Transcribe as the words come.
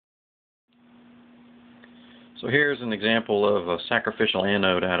So here's an example of a sacrificial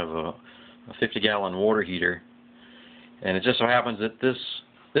anode out of a 50-gallon water heater, and it just so happens that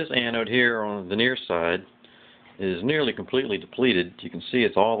this anode here on the near side is nearly completely depleted. You can see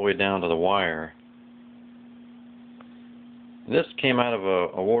it's all the way down to the wire. This came out of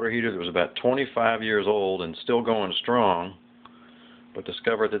a water heater that was about 25 years old and still going strong, but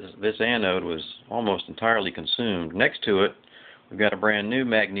discovered that this anode was almost entirely consumed. Next to it, we've got a brand new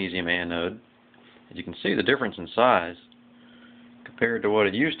magnesium anode. You can see the difference in size compared to what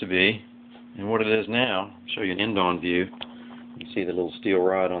it used to be and what it is now. I'll show you an end-on view. You can see the little steel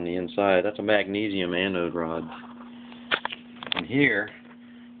rod on the inside. That's a magnesium anode rod. And here,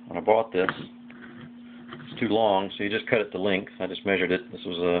 when I bought this, it's too long, so you just cut it to length. I just measured it. This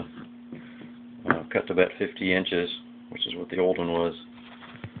was cut to about 50 inches, which is what the old one was.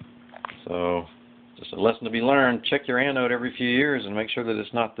 So, just a lesson to be learned. Check your anode every few years and make sure that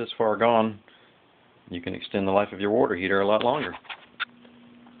it's not this far gone. You can extend the life of your water heater a lot longer.